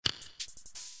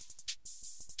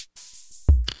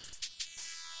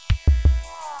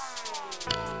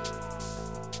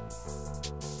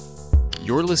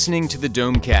You're listening to the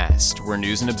Domecast, where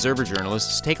news and observer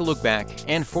journalists take a look back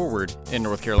and forward in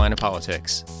North Carolina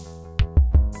politics.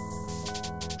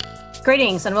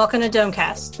 Greetings and welcome to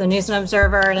Domecast, the News and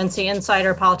Observer and NC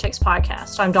Insider Politics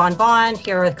podcast. I'm Dawn Vaughn,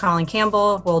 here with Colin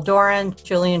Campbell, Will Doran,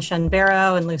 Julian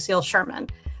Shenbarrow, and Lucille Sherman.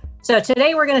 So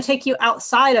today we're going to take you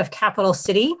outside of Capital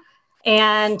City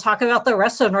and talk about the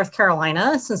rest of North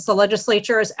Carolina, since the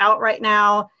legislature is out right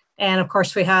now. And of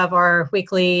course, we have our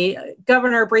weekly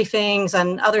governor briefings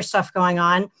and other stuff going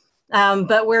on.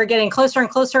 But we're getting closer and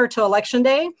closer to Election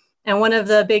Day. And one of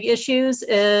the big issues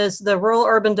is the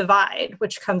rural-urban divide,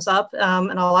 which comes up in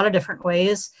a lot of different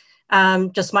ways.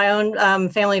 Just my own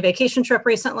family vacation trip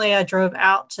recently, I drove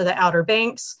out to the Outer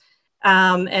Banks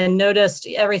and noticed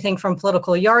everything from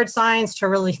political yard signs to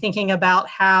really thinking about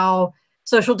how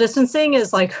social distancing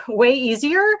is like way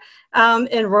easier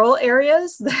in rural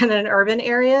areas than in urban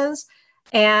areas.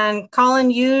 And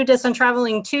Colin, you did some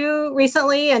traveling too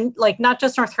recently, and like not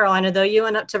just North Carolina though, you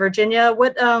went up to Virginia.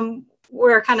 What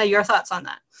were kind of your thoughts on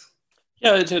that?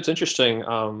 Yeah, it's interesting.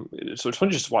 So it's fun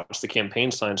to just watch the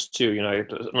campaign signs too. You know, I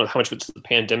don't know how much of it's the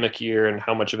pandemic year and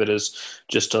how much of it is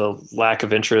just a lack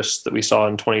of interest that we saw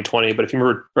in 2020. But if you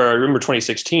remember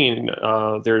 2016,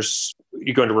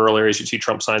 you go into rural areas, you see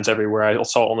Trump signs everywhere. I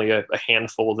saw only a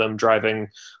handful of them driving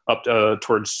up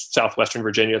towards southwestern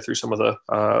Virginia through some of the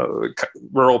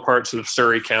rural parts of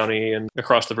Surry County and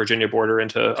across the Virginia border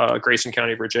into Grayson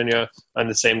County, Virginia, and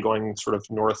the same going sort of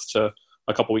north to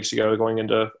a couple weeks ago, going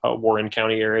into Warren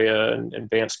County area and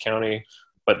Vance County.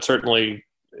 But certainly,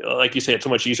 like you say, it's so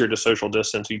much easier to social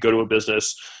distance. You go to a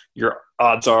business, your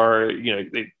odds are, you know,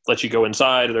 they let you go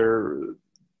inside. They're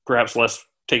perhaps less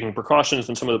taking precautions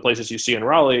than some of the places you see in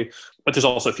Raleigh, but there's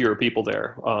also fewer people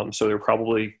there. So they're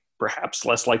probably perhaps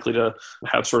less likely to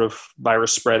have sort of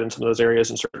virus spread in some of those areas.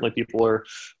 And certainly people are,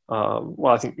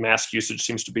 I think mask usage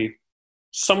seems to be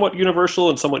somewhat universal,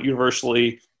 and somewhat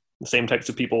universally the same types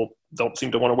of people don't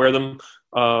seem to want to wear them.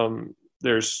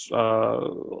 There's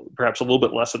perhaps a little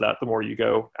bit less of that the more you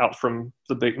go out from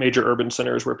the big major urban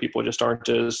centers, where people just aren't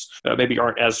as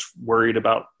worried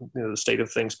about, you know, the state of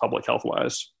things public health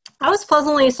wise. I was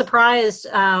pleasantly surprised.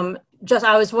 I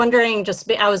was wondering,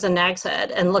 I was in Nags Head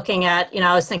and looking at,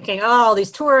 I was thinking, all these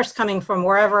tourists coming from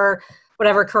whatever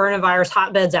coronavirus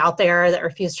hotbeds out there that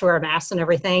refuse to wear masks and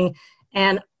everything.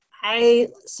 And I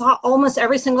saw almost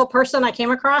every single person I came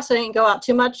across. I didn't go out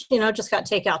too much, just got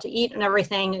takeout to eat and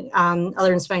everything, other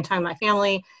than spending time with my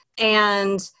family.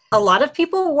 And a lot of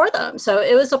people wore them. So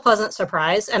it was a pleasant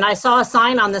surprise. And I saw a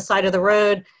sign on the side of the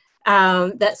road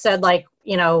that said, like,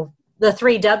 the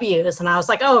 3 W's. And I was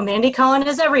like, oh, Mandy Cohen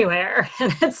is everywhere.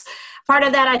 And it's part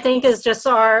of that, I think, is just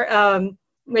our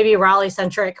maybe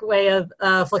Raleigh-centric way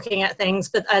of looking at things.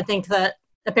 But I think that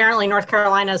apparently North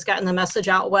Carolina has gotten the message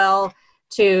out well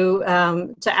to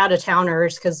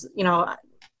out-of-towners, because, a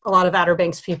lot of Outer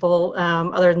Banks people,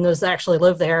 other than those that actually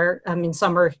live there, I mean,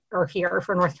 some are here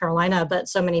for North Carolina, but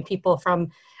so many people from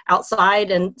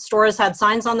outside, and stores had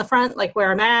signs on the front, like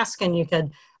wear a mask, and you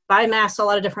could buy masks a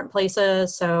lot of different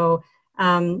places. So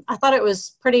I thought it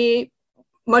was pretty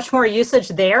much more usage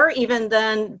there, even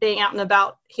than being out and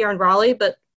about here in Raleigh.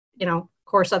 But, of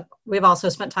course, we've also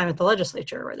spent time at the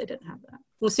legislature where they didn't have that.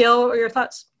 Lucille, what are your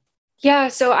thoughts? Yeah,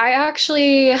 so I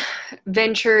actually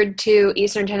ventured to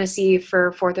Eastern Tennessee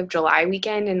for 4th of July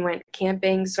weekend and went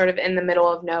camping sort of in the middle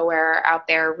of nowhere out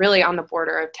there, really on the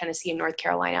border of Tennessee and North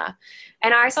Carolina.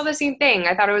 And I saw the same thing.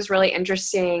 I thought it was really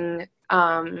interesting.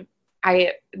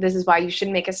 This is why you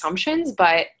shouldn't make assumptions,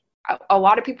 but a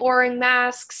lot of people wearing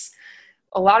masks.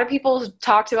 A lot of people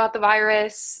talked about the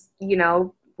virus,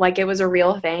 like it was a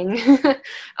real thing.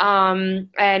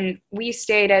 And we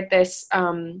stayed at this,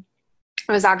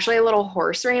 it was actually a little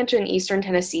horse ranch in Eastern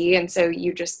Tennessee. And so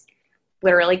you just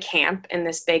literally camp in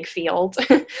this big field.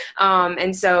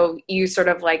 And so you sort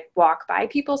of like walk by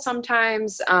people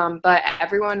sometimes. But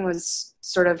everyone was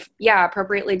sort of,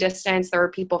 appropriately distanced. There were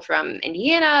people from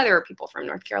Indiana, there were people from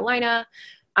North Carolina.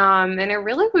 And it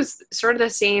really was sort of the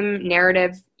same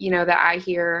narrative, that I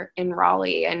hear in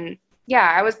Raleigh. And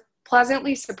I was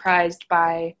pleasantly surprised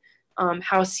by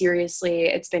how seriously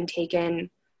it's been taken,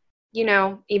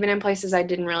 even in places I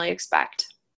didn't really expect.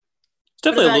 It's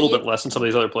definitely a little bit less than some of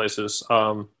these other places.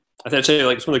 I'd say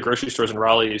like some of the grocery stores in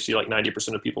Raleigh, you see like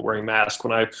 90% of people wearing masks.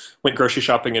 When I went grocery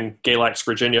shopping in Galax,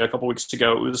 Virginia a couple weeks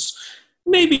ago, it was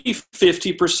maybe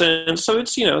 50%. So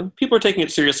it's, people are taking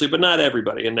it seriously, but not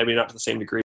everybody, and maybe not to the same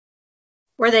degree.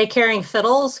 Were they carrying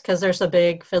fiddles? Because there's a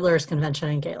big fiddlers convention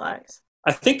in Galax.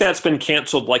 I think that's been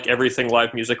canceled, like everything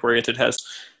live music oriented has.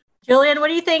 Julian, what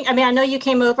do you think? I mean, I know you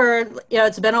came over,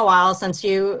 it's been a while since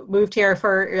you moved here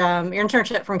for your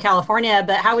internship from California,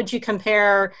 but how would you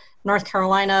compare North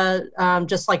Carolina,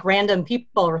 just like random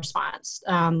people response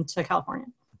to California?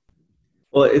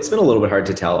 Well, it's been a little bit hard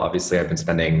to tell. Obviously, I've been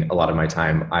spending a lot of my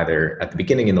time either at the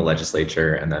beginning in the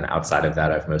legislature, and then outside of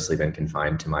that, I've mostly been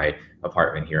confined to my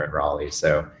apartment here in Raleigh.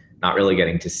 So not really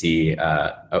getting to see,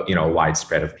 a wide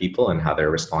spread of people and how they're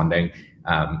responding.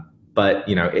 But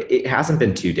it hasn't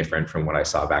been too different from what I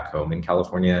saw back home in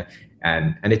California.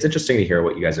 And it's interesting to hear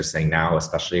what you guys are saying now,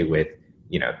 especially with,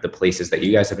 the places that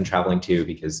you guys have been traveling to,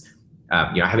 because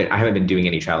I haven't been doing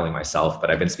any traveling myself, but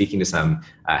I've been speaking to some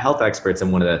health experts,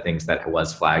 and one of the things that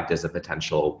was flagged as a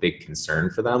potential big concern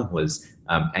for them was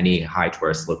any high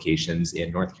tourist locations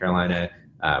in North Carolina,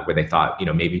 where they thought,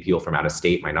 maybe people from out of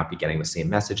state might not be getting the same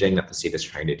messaging that the state is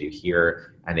trying to do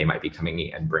here, and they might be coming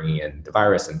in and bringing in the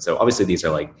virus. And so obviously these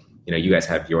are like, you guys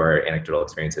have your anecdotal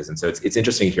experiences. And so it's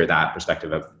interesting to hear that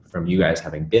perspective from you guys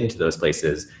having been to those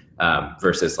places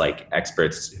versus like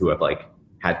experts who have like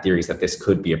had theories that this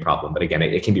could be a problem. But again,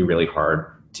 it can be really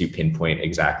hard to pinpoint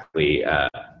exactly,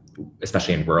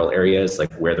 especially in rural areas,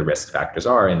 like where the risk factors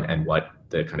are and what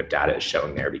the kind of data is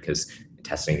showing there, because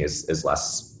testing is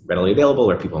less readily available,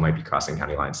 or people might be crossing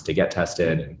county lines to get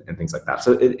tested and things like that.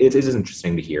 So it is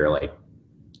interesting to hear, like,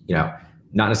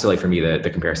 not necessarily for me, the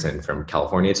comparison from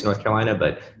California to North Carolina,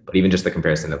 but even just the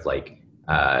comparison of like,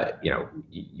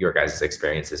 your guys'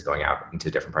 experiences going out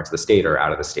into different parts of the state or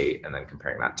out of the state, and then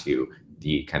comparing that to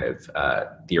the kind of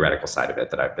theoretical side of it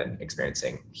that I've been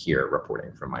experiencing here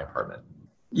reporting from my apartment.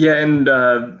 Yeah. And,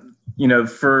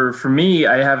 for me,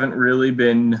 I haven't really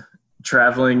been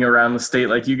traveling around the state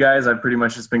like you guys. I've pretty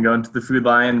much just been going to the Food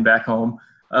Lion back home.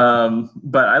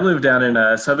 But I live down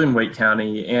in southern Wake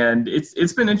County, and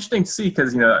it's been interesting to see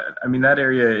because, that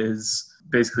area is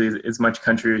basically as much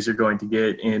country as you're going to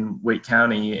get in Wake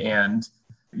County, and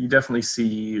you definitely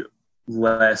see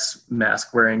less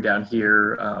mask wearing down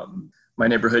here. My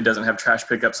neighborhood doesn't have trash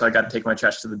pickup, so I got to take my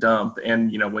trash to the dump.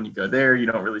 And, when you go there, you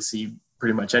don't really see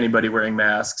pretty much anybody wearing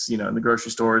masks, in the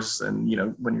grocery stores. And,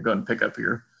 when you're going to pick up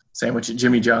your sandwich at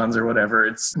Jimmy John's or whatever,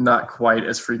 it's not quite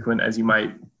as frequent as you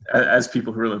might, as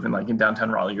people who are living like in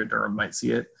downtown Raleigh or Durham might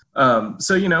see it.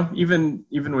 So, even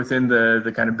within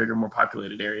the kind of bigger, more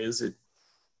populated areas,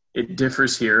 it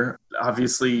differs here.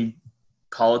 Obviously,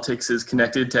 politics is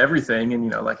connected to everything. And,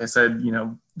 like I said,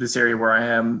 this area where I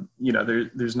am,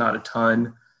 there's not a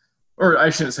ton, or I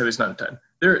shouldn't say there's not a ton.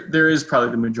 There is probably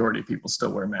the majority of people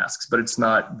still wear masks, but it's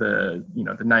not the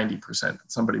 90%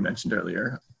 that somebody mentioned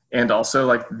earlier. And also,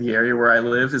 like, the area where I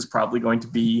live is probably going to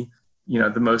be,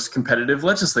 the most competitive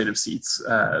legislative seats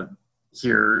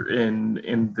here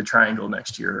in the Triangle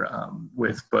next year,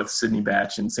 with both Sidney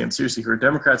Batch and Sam Searcy, who are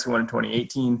Democrats who won in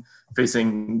 2018,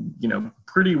 facing,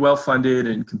 pretty well-funded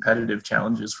and competitive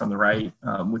challenges from the right,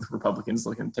 with Republicans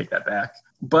looking to take that back.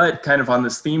 But kind of on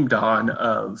this theme, Dawn,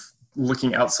 of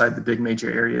looking outside the big major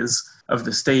areas of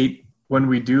the state, when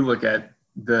we do look at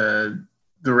the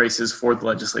races for the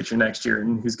legislature next year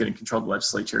and who's going to control the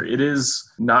legislature, it is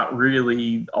not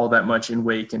really all that much in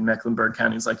Wake and Mecklenburg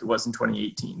counties like it was in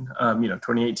 2018.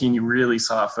 2018, you really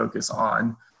saw a focus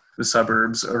on the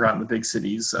suburbs around the big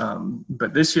cities.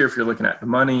 But this year, if you're looking at the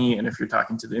money and if you're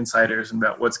talking to the insiders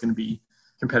about what's going to be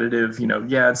competitive,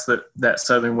 it's that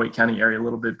southern Wake County area a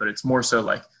little bit, but it's more so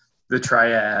like the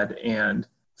Triad and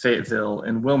Fayetteville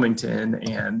and Wilmington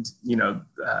and,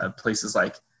 places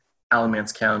like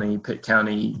Alamance County, Pitt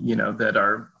County, that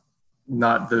are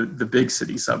not the big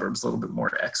city suburbs, a little bit more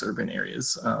ex-urban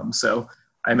areas. So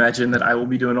I imagine that I will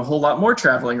be doing a whole lot more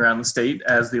traveling around the state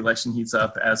as the election heats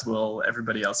up, as will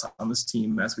everybody else on this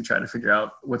team, as we try to figure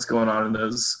out what's going on in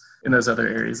those other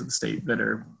areas of the state that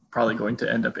are probably going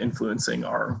to end up influencing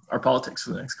our politics for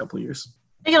the next couple of years.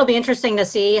 I think it'll be interesting to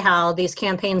see how these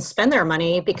campaigns spend their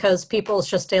money, because people's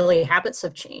just daily habits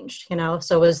have changed,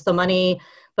 So is the money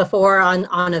before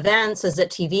on events? Is it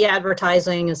TV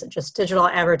advertising? Is it just digital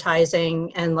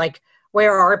advertising? And like,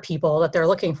 where are people that they're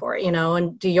looking for,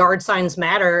 and do yard signs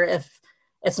matter if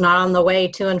it's not on the way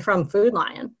to and from Food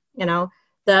Lion?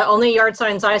 The only yard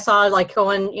signs I saw like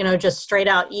going, just straight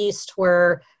out east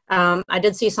were, I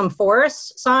did see some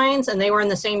Forest signs, and they were in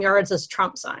the same yards as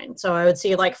Trump signs. So I would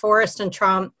see like Forest and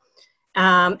Trump,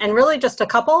 and really just a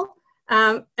couple.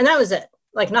 And that was it.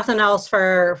 Like nothing else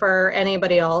for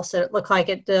anybody else. It looked like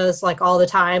it does like all the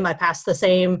time. I passed the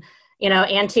same,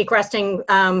 antique resting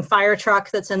fire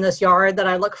truck that's in this yard that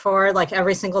I look for like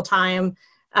every single time.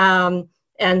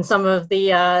 And some of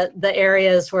the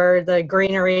areas where the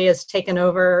greenery is taken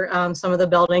over some of the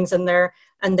buildings, and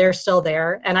they're still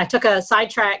there. And I took a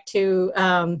sidetrack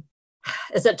to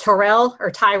is it Tyrell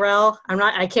or Tyrell?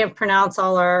 I can't pronounce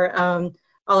all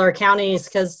our counties,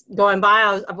 because going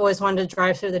by, I've always wanted to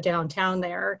drive through the downtown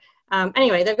there.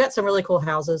 Anyway, they've got some really cool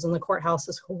houses, and the courthouse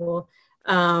is cool.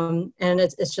 And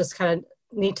it's just kind of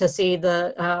neat to see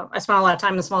I spent a lot of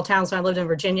time in small towns when I lived in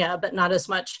Virginia, but not as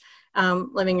much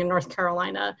living in North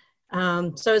Carolina.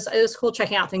 So it was cool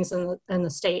checking out things in the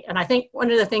state. And I think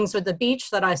one of the things with the beach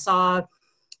that I saw,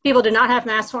 people did not have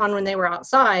masks on when they were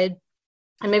outside.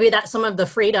 And maybe that's some of the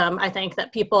freedom. I think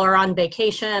that people are on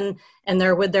vacation and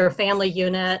they're with their family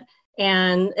unit.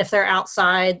 And if they're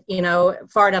outside,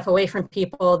 far enough away from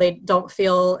people, they don't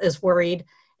feel as worried.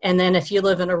 And then if you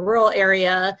live in a rural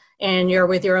area and you're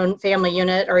with your own family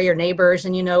unit or your neighbors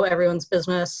and everyone's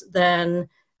business, then,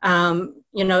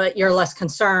 you're less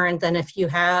concerned than if you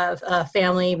have a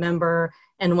family member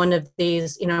in one of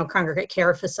these, congregate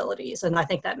care facilities. And I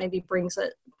think that maybe brings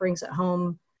it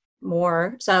home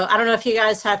more. So I don't know if you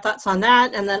guys have thoughts on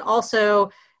that. And then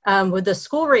also with the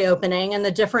school reopening and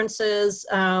the differences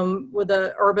with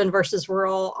the urban versus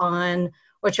rural on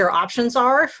what your options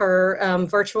are for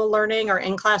virtual learning or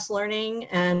in-class learning.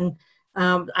 And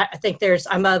I think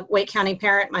I'm a Wake County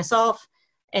parent myself,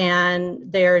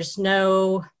 and there's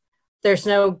no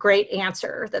great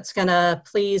answer that's going to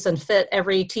please and fit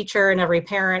every teacher and every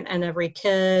parent and every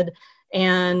kid,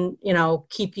 and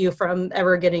keep you from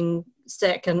ever getting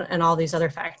sick and all these other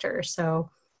factors. So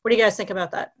what do you guys think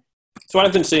about that? So what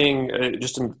I've been seeing,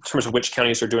 just in terms of which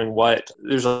counties are doing what,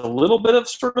 there's a little bit of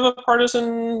sort of a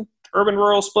partisan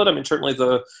urban-rural split. I mean, certainly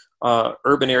the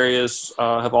urban areas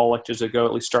have all elected to go,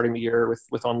 at least starting the year,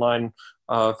 with online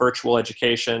virtual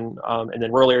education. And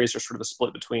then rural areas are sort of a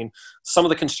split between some of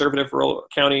the conservative rural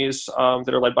counties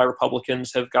that are led by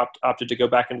Republicans have opted to go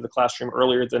back into the classroom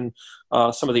earlier than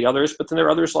some of the others. But then there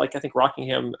are others like, I think,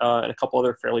 Rockingham and a couple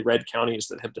other fairly red counties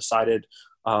that have decided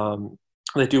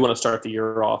they do want to start the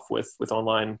year off with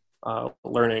online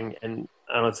learning. And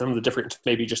I don't know, some of the different,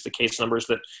 maybe just the case numbers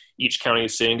that each county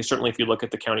is seeing. Certainly if you look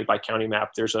at the county by county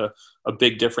map, there's a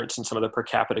big difference in some of the per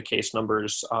capita case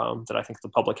numbers that I think the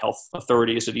public health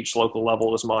authorities at each local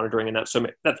level is monitoring. And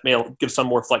that may give some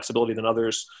more flexibility than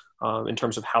others in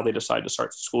terms of how they decide to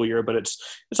start the school year. But it's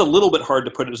a little bit hard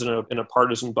to put it in a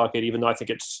partisan bucket, even though I think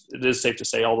it is safe to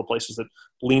say all the places that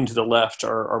lean to the left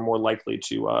are more likely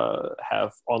to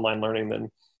have online learning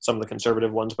than some of the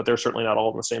conservative ones, but they're certainly not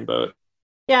all in the same boat.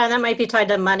 Yeah, and that might be tied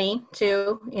to money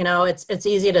too. It's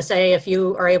easy to say if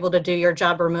you are able to do your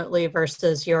job remotely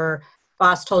versus your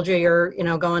boss told you you're,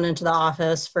 going into the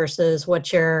office versus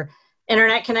what your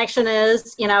internet connection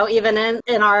is. Even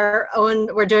in our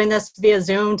own, we're doing this via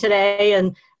Zoom today,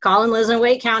 and Colin lives in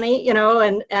Wake County,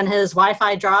 and his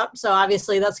Wi-Fi dropped. So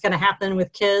obviously that's going to happen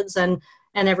with kids and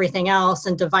everything else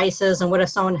and devices. And what if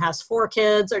someone has 4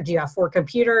 kids, or do you have 4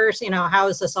 computers? How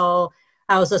is this all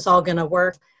going to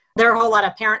work? There are a whole lot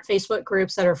of parent Facebook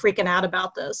groups that are freaking out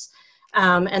about this.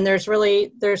 And there's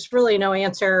really no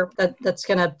answer that's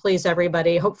going to please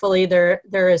everybody. Hopefully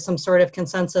there is some sort of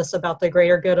consensus about the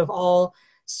greater good of all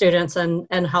students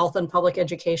and health and public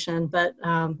education. But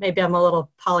maybe I'm a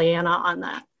little Pollyanna on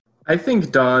that. I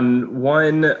think, Dawn,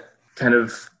 one kind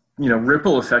of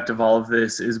ripple effect of all of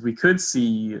this is we could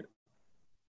see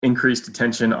increased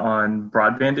attention on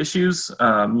broadband issues.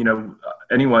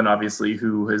 Anyone obviously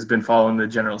who has been following the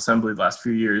General Assembly the last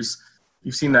few years,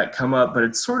 you've seen that come up, but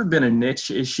it's sort of been a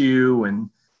niche issue, and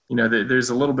there's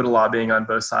a little bit of lobbying on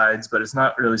both sides, but it's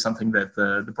not really something that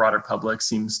the broader public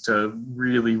seems to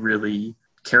really, really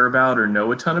care about or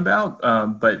know a ton about.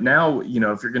 But now,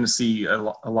 if you're going to see a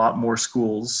lot more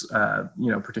schools,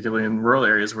 particularly in rural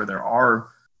areas where there are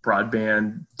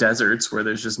broadband deserts where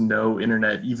there's just no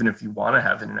internet, even if you want to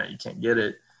have internet, you can't get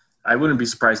it. I wouldn't be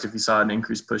surprised if you saw an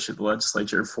increased push at the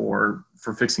legislature for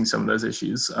fixing some of those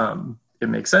issues. It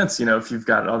makes sense, if you've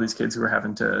got all these kids who are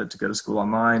having to go to school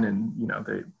online and,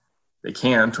 they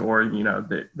can't, or,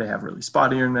 they have really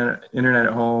spotty internet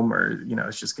at home, or,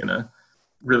 it's just going to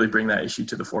really bring that issue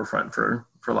to the forefront for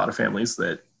a lot of families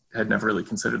that had never really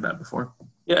considered that before.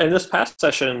 Yeah, in this past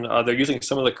session, they're using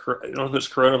some of the, I don't know if it's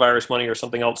coronavirus money or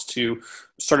something else, to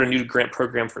start a new grant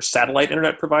program for satellite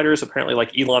internet providers. Apparently,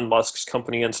 like Elon Musk's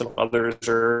company and some others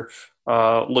are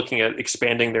looking at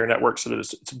expanding their network so that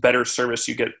it's better service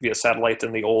you get via satellite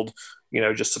than the old,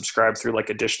 just subscribe through like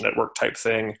a Dish Network type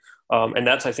thing. And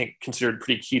that's, I think, considered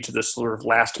pretty key to this sort of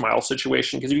last mile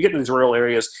situation. Because if you get in these rural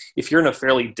areas, if you're in a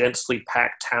fairly densely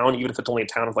packed town, even if it's only a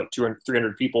town of like 200,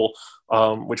 300 people,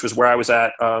 which was where I was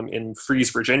at in Fries,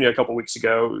 Virginia a couple of weeks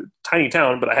ago, tiny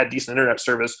town, but I had decent internet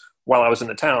service while I was in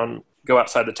the town, go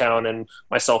outside the town and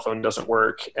my cell phone doesn't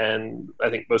work. And I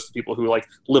think most of the people who like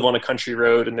live on a country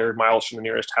road and they're miles from the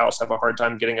nearest house have a hard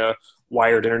time getting a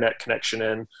wired internet connection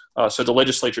in. So the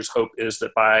legislature's hope is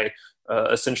that by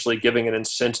essentially giving an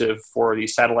incentive for the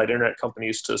satellite internet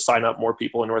companies to sign up more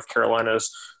people in North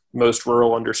Carolina's most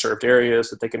rural underserved areas,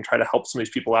 that they can try to help some of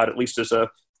these people out, at least as a,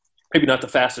 maybe not the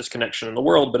fastest connection in the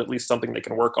world, but at least something they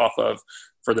can work off of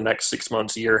for the next 6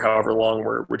 months, a year, however long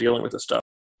we're dealing with this stuff.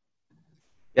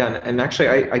 Yeah, and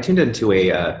actually I tuned into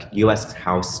a U.S.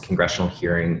 House congressional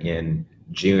hearing in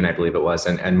June, I believe it was,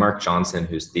 and Mark Johnson,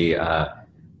 who's the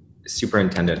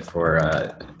superintendent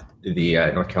for the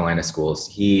North Carolina schools,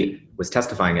 he was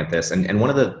testifying at this, and one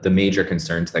of the major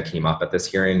concerns that came up at this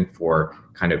hearing for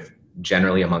kind of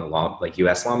generally among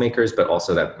U.S. lawmakers, but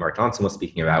also that Mark Johnson was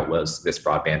speaking about, was this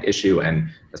broadband issue, and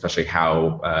especially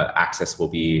how access will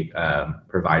be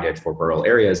provided for rural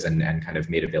areas and kind of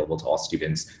made available to all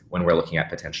students when we're looking at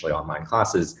potentially online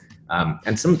classes.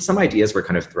 And some ideas were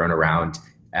kind of thrown around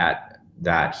at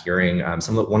that hearing. One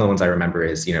of the ones I remember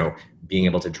is, being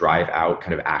able to drive out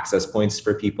kind of access points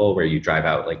for people, where you drive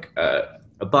out like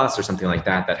a bus or something like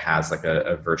that has like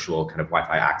a virtual kind of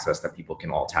Wi-Fi access that people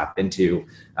can all tap into.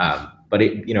 But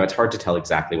it's hard to tell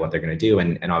exactly what they're going to do.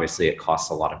 And obviously it costs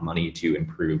a lot of money to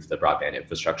improve the broadband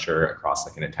infrastructure across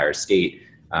like an entire state.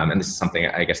 And this is something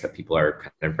I guess that people are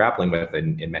kind of grappling with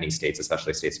in many states,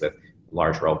 especially states with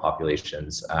large rural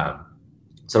populations.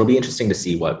 So it'll be interesting to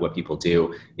see what people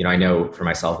do. I know for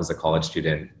myself as a college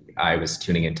student, I was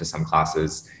tuning into some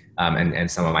classes and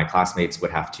some of my classmates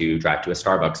would have to drive to a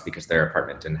Starbucks because their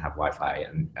apartment didn't have Wi-Fi.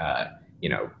 And,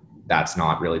 that's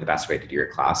not really the best way to do your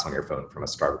class on your phone from the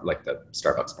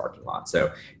Starbucks parking lot.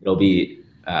 So it'll be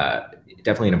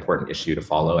definitely an important issue to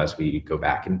follow as we go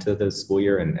back into the school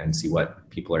year and see what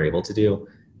people are able to do.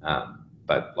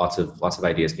 But lots of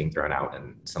ideas being thrown out,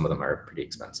 and some of them are pretty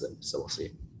expensive. So we'll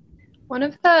see. One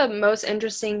of the most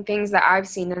interesting things that I've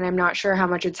seen, and I'm not sure how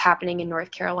much it's happening in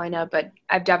North Carolina, but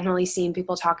I've definitely seen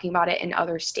people talking about it in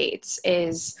other states,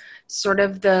 is sort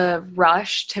of the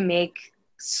rush to make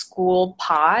school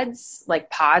pods, like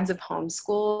pods of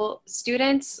homeschool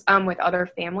students with other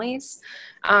families.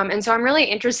 And so I'm really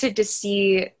interested to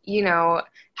see,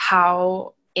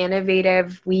 how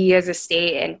innovative we as a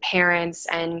state and parents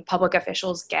and public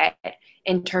officials get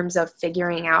in terms of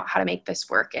figuring out how to make this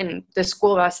work. And the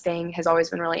school bus thing has always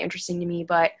been really interesting to me,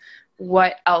 but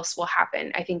what else will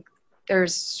happen? I think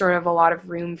there's sort of a lot of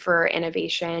room for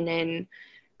innovation and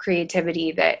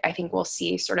creativity that I think we'll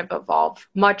see sort of evolve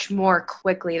much more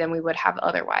quickly than we would have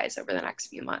otherwise over the next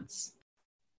few months.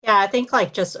 Yeah, I think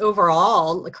like just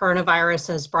overall, the coronavirus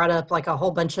has brought up like a whole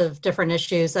bunch of different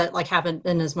issues that like haven't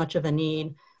been as much of a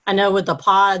need. I know with the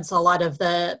pods, a lot of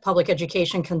the public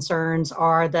education concerns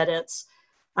are that it's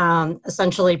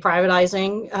essentially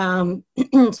privatizing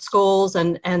schools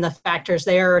and the factors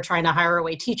there are trying to hire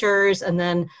away teachers, and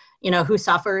then, who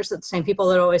suffers? It's the same people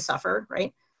that always suffer,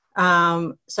 right?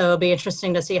 So it'll be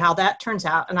interesting to see how that turns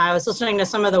out. And I was listening to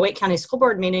some of the Wake County School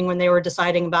Board meeting when they were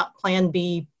deciding about Plan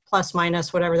B plus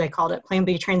minus, whatever they called it, Plan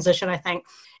B transition, I think.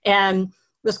 And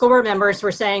the school board members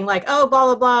were saying like, oh, blah,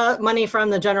 blah, blah, money from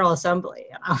the General Assembly.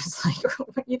 And I was like,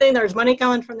 you think there's money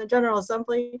coming from the General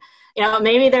Assembly?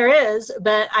 Maybe there is,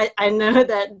 but I know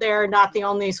that they're not the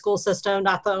only school system,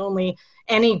 not the only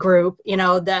any group,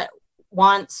 that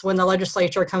wants, when the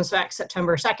legislature comes back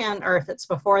September 2nd, or if it's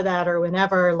before that or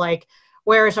whenever, like,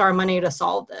 where's our money to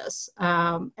solve this?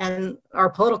 And our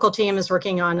political team is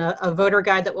working on a voter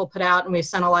guide that we'll put out, and we've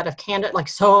sent a lot of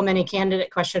so many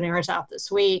candidate questionnaires out this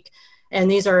week. And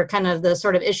these are kind of the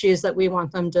sort of issues that we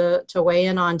want them to weigh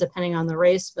in on, depending on the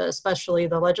race, but especially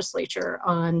the legislature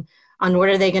on what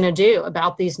are they going to do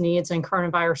about these needs and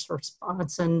coronavirus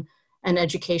response and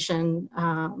education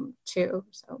too.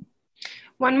 So.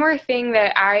 One more thing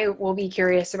that I will be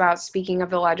curious about, speaking of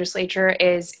the legislature,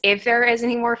 is if there is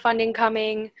any more funding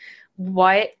coming,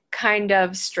 what kind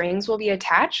of strings will be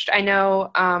attached? I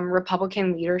know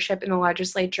Republican leadership in the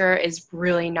legislature is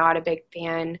really not a big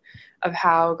fan of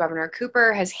how Governor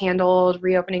Cooper has handled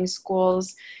reopening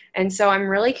schools. And so I'm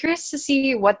really curious to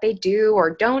see what they do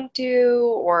or don't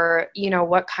do, or,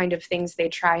 what kind of things they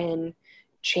try and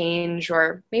change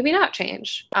or maybe not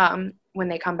change when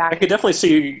they come back. I could definitely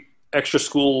see extra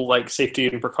school like safety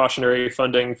and precautionary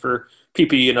funding for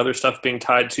PPE and other stuff being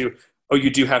tied to, you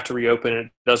do have to reopen.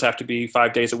 It does have to be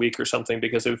 5 days a week or something,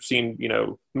 because I've seen,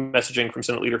 messaging from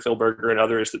Senate Leader Phil Berger and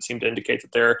others that seem to indicate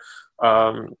that they're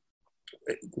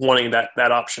wanting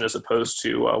that option as opposed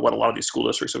to what a lot of these school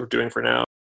districts are doing for now.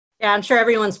 Yeah, I'm sure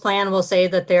everyone's plan will say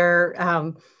that they're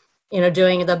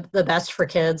doing the best for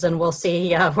kids, and we'll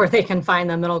see where they can find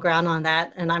the middle ground on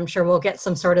that. And I'm sure we'll get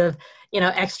some sort of,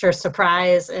 extra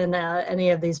surprise in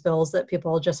any of these bills that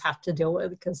people just have to deal with,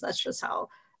 because that's just how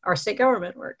our state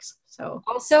government works. So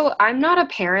also, I'm not a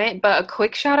parent, but a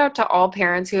quick shout out to all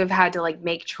parents who have had to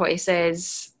make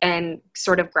choices and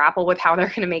sort of grapple with how they're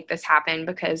going to make this happen,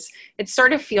 because it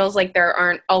sort of feels like there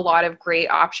aren't a lot of great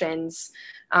options.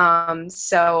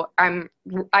 So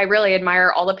I really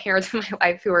admire all the parents in my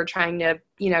life who are trying to,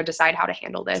 decide how to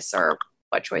handle this or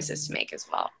what choices to make as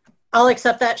well. I'll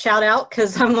accept that shout out,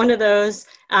 because I'm one of those.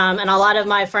 And a lot of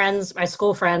my friends, my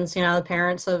school friends, the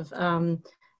parents of,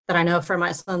 that I know from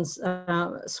my son's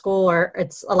school, or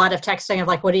it's a lot of texting of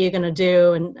what are you going to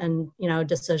do, and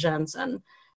decisions. And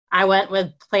I went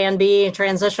with Plan B,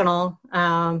 transitional.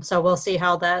 So we'll see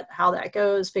how that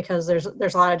goes, because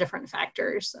there's a lot of different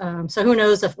factors. So who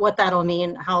knows what that'll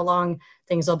mean, how long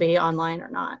things will be online or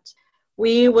not.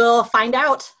 We will find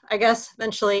out, I guess,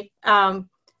 eventually.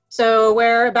 So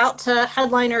we're about to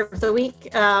headliner of the week.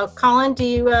 Colin, do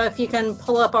you, if you can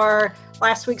pull up our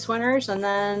last week's winners, and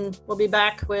then we'll be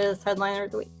back with headliner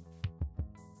of the week.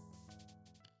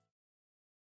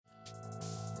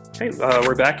 Okay,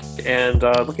 we're back, and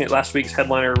looking at last week's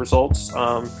headliner results,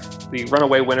 the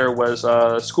runaway winner was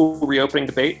school reopening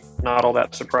debate. Not all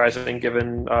that surprising,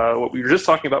 given what we were just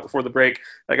talking about before the break.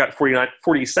 I got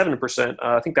 47%.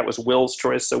 I think that was Will's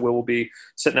choice, so Will be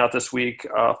sitting out this week,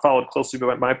 followed closely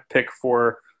by my pick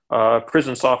for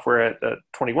prison software at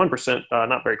 21%,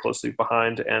 not very closely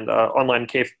behind, and online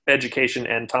education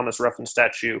and Thomas Ruffin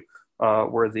statue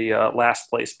were the last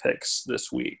place picks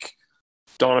this week.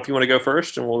 Dawn, if you want to go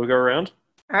first, and we'll go around.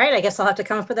 All right, I guess I'll have to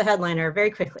come up with a headliner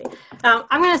very quickly.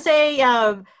 I'm going to say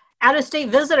out-of-state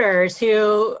visitors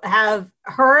who have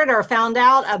heard or found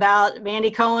out about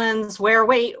Mandy Cohen's Wear,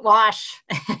 Wait, Wash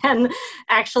and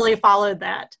actually followed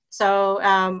that. So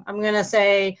I'm going to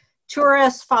say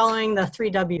tourists following the 3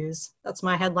 W's. That's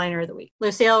my headliner of the week.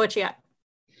 Lucille, what you got?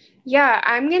 Yeah,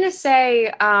 I'm going to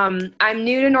say I'm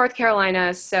new to North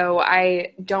Carolina, so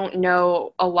I don't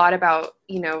know a lot about,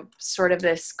 sort of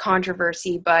this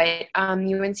controversy, but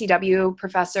UNCW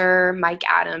professor Mike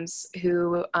Adams,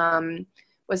 who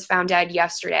was found dead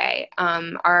yesterday.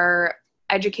 Our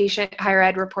higher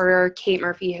ed reporter Kate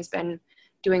Murphy has been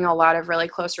doing a lot of really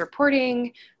close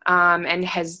reporting and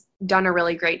has done a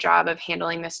really great job of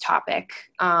handling this topic.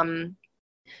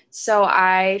 So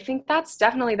I think that's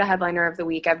definitely the headliner of the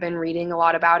week. I've been reading a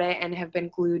lot about it and have been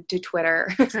glued to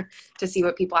Twitter to see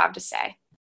what people have to say.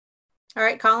 All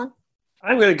right, Colin?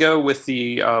 I'm going to go with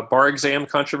the bar exam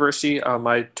controversy.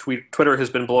 My Twitter has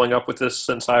been blowing up with this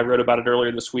since I wrote about it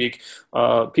earlier this week.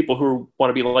 People who want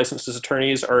to be licensed as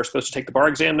attorneys are supposed to take the bar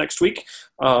exam next week,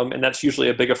 and that's usually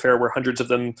a big affair where hundreds of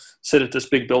them sit at this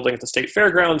big building at the state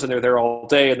fairgrounds, and they're there all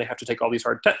day, and they have to take all these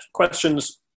hard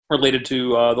questions related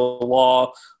to the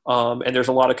law, and there's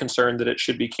a lot of concern that it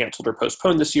should be canceled or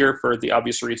postponed this year for the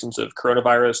obvious reasons of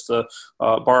coronavirus. The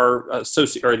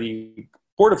the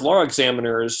Board of Law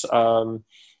Examiners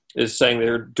is saying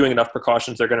they're doing enough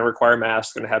precautions. They're going to require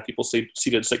masks, going to have people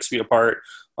seated 6 feet apart,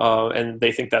 and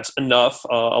they think that's enough.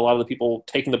 A lot of the people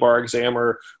taking the bar exam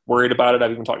are worried about it.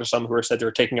 I've even talked to some who have said they're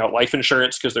taking out life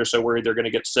insurance because they're so worried they're going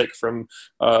to get sick from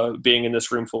being in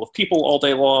this room full of people all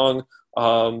day long.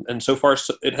 And so far,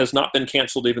 it has not been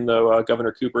canceled, even though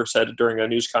Governor Cooper said during a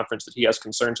news conference that he has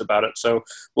concerns about it. So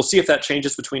we'll see if that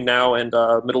changes between now and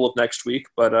middle of next week,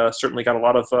 but certainly got a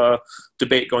lot of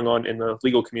debate going on in the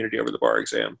legal community over the bar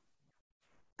exam.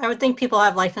 I would think people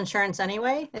have life insurance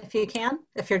anyway, if you can.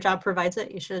 If your job provides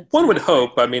it, you should. One would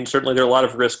hope. I mean, certainly there are a lot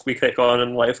of risks we take on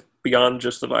in life beyond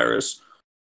just the virus.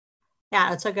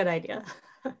 Yeah, it's a good idea.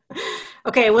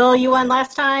 Okay, Will, you won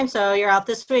last time, so you're out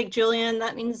this week. Julian,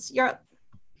 that means you're up.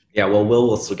 Yeah, well, Will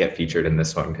will still get featured in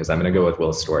this one because I'm going to go with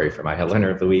Will's story for my headliner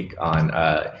of the week on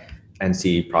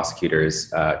NC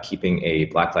prosecutors keeping a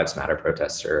Black Lives Matter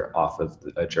protester off of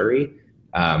a jury.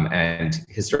 And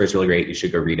his story is really great. You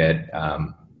should go read it.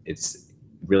 It's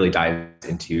really dives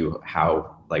into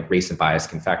how race and bias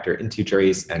can factor into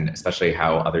juries, and especially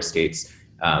how other states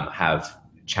have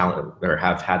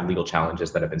had legal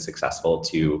challenges that have been successful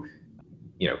to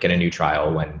get a new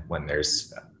trial when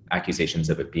there's accusations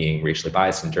of it being racially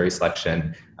biased in jury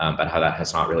selection, but how that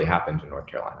has not really happened in North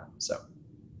Carolina. So.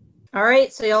 All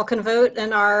right, so y'all can vote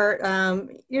in our,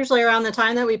 usually around the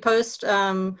time that we post,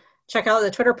 check out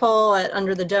the Twitter poll at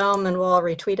Under the Dome and we'll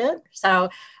retweet it. So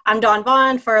I'm Dawn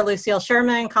Vaughn for Lucille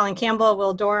Sherman, Colin Campbell,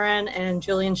 Will Doran, and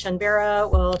Julian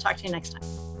Shenbera. We'll talk to you next time.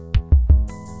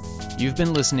 You've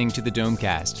been listening to the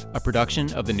Domecast, a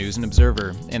production of the News and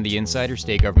Observer and the Insider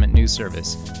State Government News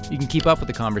Service. You can keep up with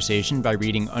the conversation by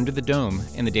reading Under the Dome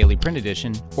in the daily print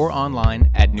edition or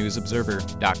online at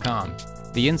newsobserver.com.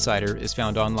 The Insider is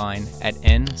found online at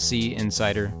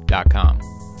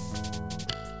ncinsider.com.